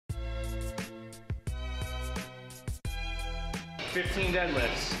15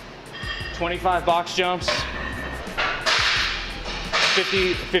 deadlifts, 25 box jumps,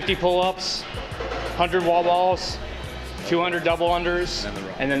 50 pull-ups, 100 wall balls, 200 double unders,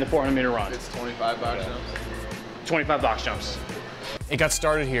 and then the 400-meter run. It's 25 box jumps? 25 box jumps. It got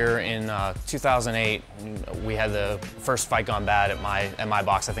started here in 2008. We had the first Fight Gone Bad at my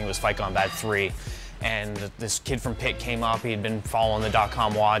box. I think it was Fight Gone Bad 3. And this kid from Pitt came up. He'd been following the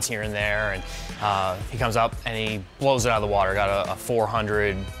 .com wads here and there, and he comes up and he blows it out of the water. Got a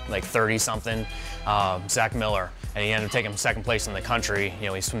 400, like 30 something, Zach Miller, and he ended up taking second place in the country. You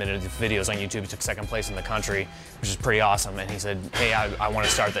know, he submitted videos on YouTube. He took second place in the country, which is pretty awesome. And he said, "Hey, I want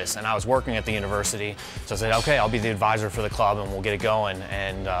to start this." And I was working at the university, so I said, "Okay, I'll be the advisor for the club, and we'll get it going."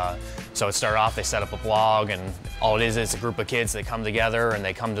 And so it started off. They set up a blog, and all it is it's a group of kids. They come together and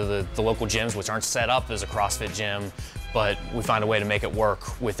they come to the local gyms, which aren't set up as a CrossFit gym, but we find a way to make it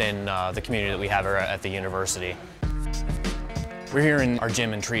work within the community that we have at the university. We're here in our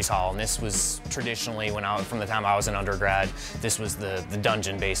gym in Trees Hall, and this was traditionally, from the time I was an undergrad, this was the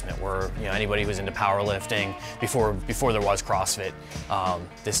dungeon basement where anybody who was into powerlifting before there was CrossFit.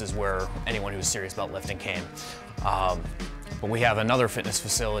 This is where anyone who was serious about lifting came. But we have another fitness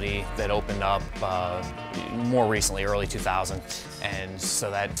facility that opened up more recently, early 2000, and so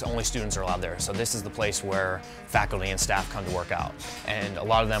that only students are allowed there. So this is the place where faculty and staff come to work out. And a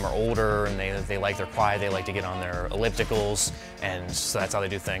lot of them are older, and they like their quiet, they like to get on their ellipticals, and so that's how they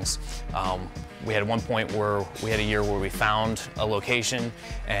do things. We had one point where we had a year where we found a location,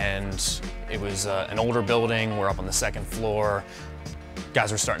 and it was an older building. We're up on the second floor.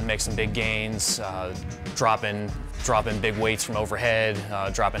 Guys were starting to make some big gains, dropping big weights from overhead,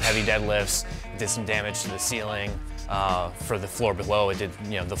 dropping heavy deadlifts. It did some damage to the ceiling. For the floor below, it did,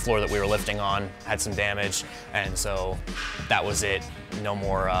 the floor that we were lifting on had some damage, and so that was it. No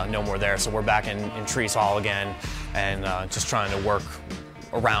more there. So we're back in Trees Hall again, and just trying to work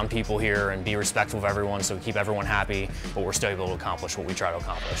around people here and be respectful of everyone, so we keep everyone happy, but we're still able to accomplish what we try to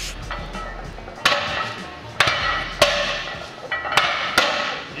accomplish.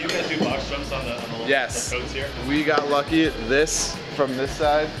 Do you guys do box jumps on the Yes. coats here? We got lucky. This, from this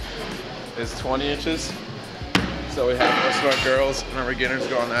side, is 20 inches. So we have most of our girls and our beginners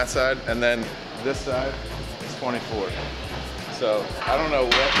go on that side, and then this side is 24. So I don't know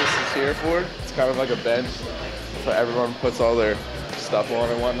what this is here for. It's kind of like a bench, so everyone puts all their stuff on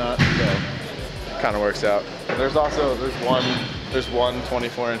and whatnot. So it kind of works out. There's one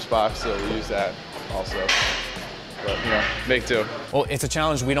 24-inch box, so we use that also. But make do. Well, it's a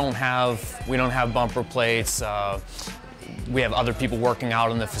challenge. We don't have bumper plates. We have other people working out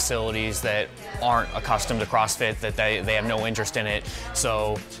in the facilities that aren't accustomed to CrossFit, that they have no interest in it.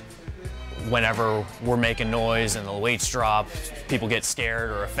 So whenever we're making noise and the weights drop, people get scared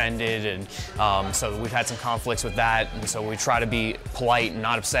or offended, and so we've had some conflicts with that. And so we try to be polite and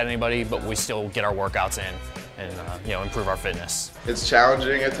not upset anybody, but we still get our workouts in and improve our fitness. It's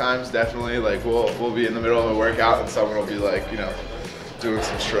challenging at times, definitely. Like we'll be in the middle of a workout and someone will be like, doing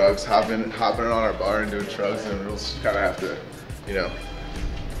some shrugs, hopping on our bar and doing shrugs, and we'll just kind of have to,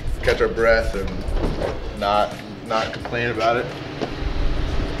 catch our breath and not complain about it.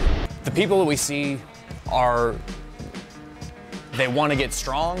 The people that we see they want to get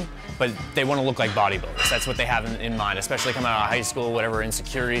strong, but they want to look like bodybuilders. That's what they have in mind, especially coming out of high school, whatever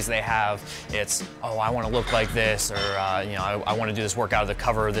insecurities they have. It's, oh, I want to look like this, or I want to do this workout at the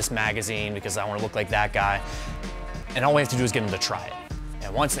cover of this magazine because I want to look like that guy. And all we have to do is get them to try it.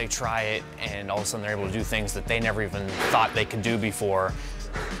 And once they try it, and all of a sudden they're able to do things that they never even thought they could do before,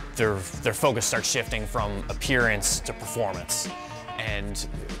 their focus starts shifting from appearance to performance. And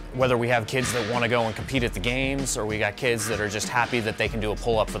whether we have kids that want to go and compete at the games, or we got kids that are just happy that they can do a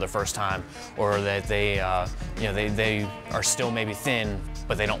pull-up for the first time, or that they are still maybe thin,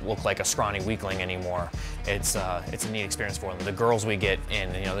 but they don't look like a scrawny weakling anymore. It's a neat experience for them. The girls we get in,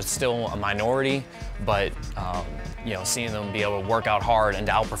 it's still a minority, but seeing them be able to work out hard and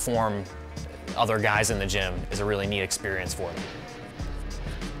to outperform other guys in the gym is a really neat experience for them.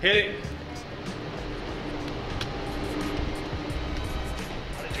 Hit it.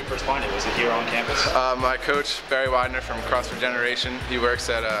 First find it? Was it here on campus? My coach, Barry Widener from CrossFit Generation, he works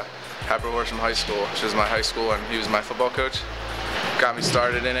at Pepper Horsham High School, which is my high school, and he was my football coach. Got me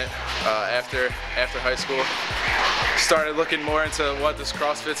started in it. After high school, started looking more into what this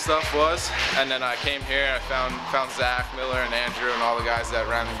CrossFit stuff was, and then I came here and I found Zach Miller and Andrew and all the guys that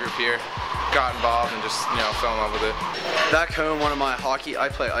ran the group here. Got involved and just fell in love with it. Back home, I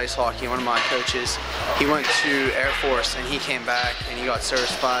play ice hockey. One of my coaches, he went to Air Force and he came back and he got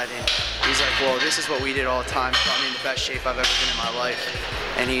certified, and he's like, well, this is what we did all the time. Got me in the best shape I've ever been in my life.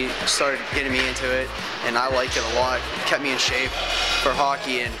 and he started getting me into it, and I liked it a lot. It kept me in shape for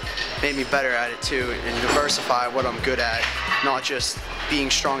hockey and made me better at it too, and diversify what I'm good at, not just being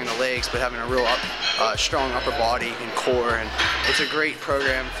strong in the legs, but having a real strong upper body and core. And it's a great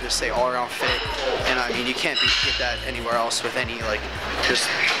program to stay all around fit. And I mean, you can't get that anywhere else with any, like, just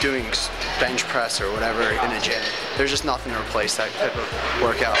doing bench press or whatever in a gym. There's just nothing to replace that type of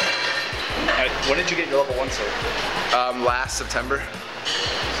workout. When did you get your level 1 cert? Last September.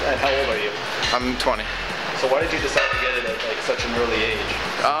 And how old are you? I'm 20. So why did you decide to get it at like such an early age?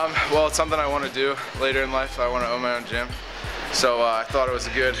 Well, it's something I want to do later in life. I want to own my own gym. So I thought it was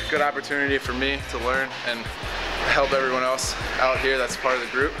a good opportunity for me to learn and help everyone else out here that's part of the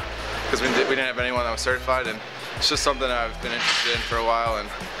group, because we didn't have anyone that was certified, and it's just something I've been interested in for a while, and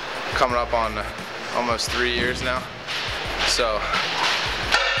coming up on almost 3 years now. So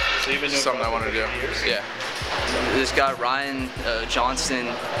you've been doing something I want to do. Yeah. This guy Ryan Johnson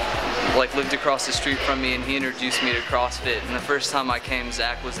like lived across the street from me, and he introduced me to CrossFit. And the first time I came,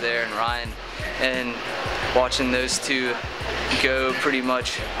 Zach was there and Ryan, and watching those two go pretty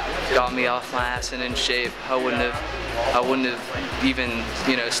much got me off my ass and in shape. I wouldn't have even,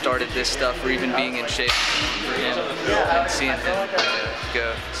 you know, started this stuff or even being in shape for him and seeing him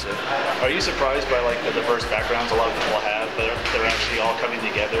go. So, are you surprised by like the diverse backgrounds a lot of people have, but they're actually all coming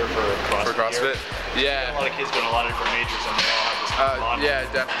together for CrossFit? For CrossFit? Yeah. A lot of kids going a lot of different majors, and they all have this kind of bond. Yeah,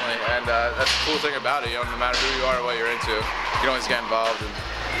 definitely. And that's the cool thing about it. You know, no matter who you are or what you're into, you can always get involved. And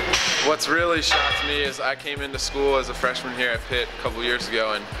what's really shocked me is I came into school as a freshman here at Pitt a couple years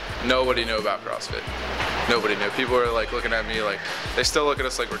ago, and nobody knew about CrossFit. Nobody knew. People were like looking at me like, they still look at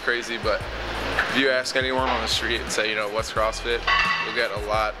us like we're crazy, but if you ask anyone on the street and say, you know, what's CrossFit, you'll get a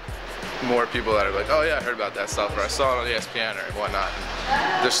lot more people that are like, oh yeah, I heard about that stuff, or I saw it on ESPN or whatnot.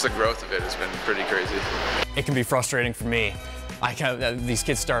 And just the growth of it has been pretty crazy. It can be frustrating for me. These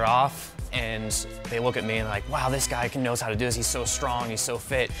kids start off and they look at me and like, wow, this guy knows how to do this. He's so strong, he's so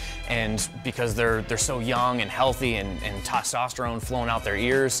fit. And because they're so young and healthy and testosterone flowing out their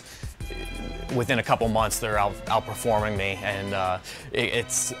ears, within a couple months they're outperforming me, and I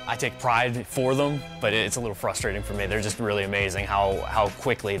take pride for them, but it's a little frustrating for me. They're just really amazing how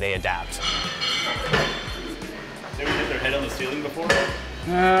quickly they adapt. Have they ever hit their head on the ceiling before?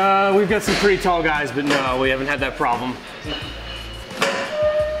 We've got some pretty tall guys, but no, we haven't had that problem.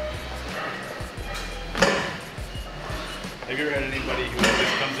 Have you ever had anybody who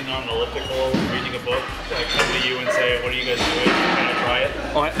just comes in on an elliptical reading a book that come to you and say, what are you guys doing? Can I try it?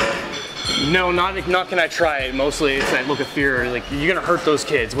 Oh, no, not can I try it. Mostly it's that look of fear, like, you're gonna hurt those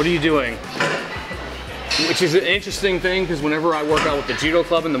kids. What are you doing? Which is an interesting thing, because whenever I work out with the judo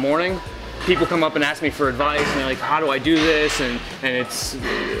club in the morning, people come up and ask me for advice, and they're like, how do I do this? And it's,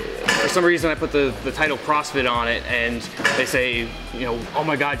 for some reason I put the title CrossFit on it, and they say, you know, oh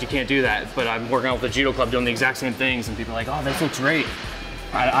my God, you can't do that. But I'm working out with the judo club doing the exact same things, and people are like, oh, this looks great.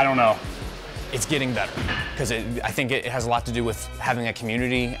 I don't know. It's getting better, because I think it has a lot to do with having a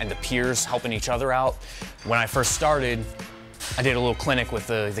community and the peers helping each other out. When I first started, I did a little clinic with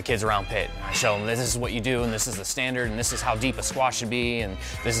the kids around Pitt. I show them this is what you do, and this is the standard, and this is how deep a squat should be, and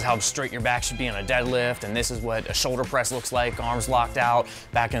this is how straight your back should be on a deadlift, and this is what a shoulder press looks like, arms locked out,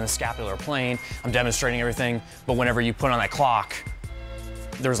 back in the scapular plane. I'm demonstrating everything, but whenever you put on that clock,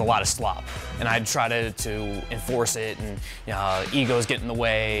 there's a lot of slop, and I'd try to enforce it, and egos get in the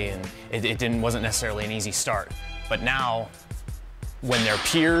way, and it wasn't necessarily an easy start. But now, when their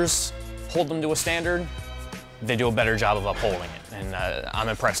peers hold them to a standard, they do a better job of upholding it, and I'm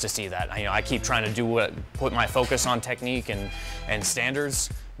impressed to see that. I keep trying to put my focus on technique and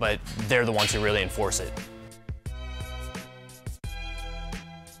standards, but they're the ones who really enforce it.